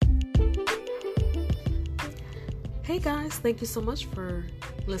Hey guys, thank you so much for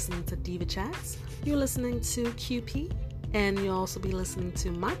listening to Diva Chats. You're listening to QP, and you'll also be listening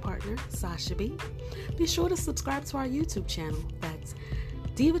to my partner, Sasha B. Be sure to subscribe to our YouTube channel. That's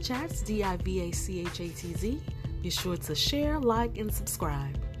Diva Chats, DIVACHATZ. Be sure to share, like, and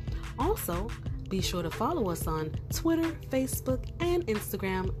subscribe. Also, be sure to follow us on Twitter, Facebook, and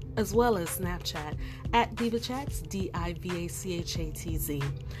Instagram, as well as Snapchat at Diva Chats, DIVACHATZ.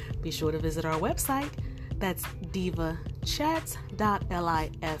 Be sure to visit our website. That's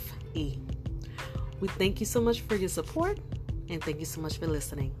divachats.life. We thank you so much for your support, and thank you so much for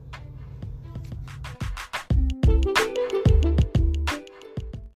listening.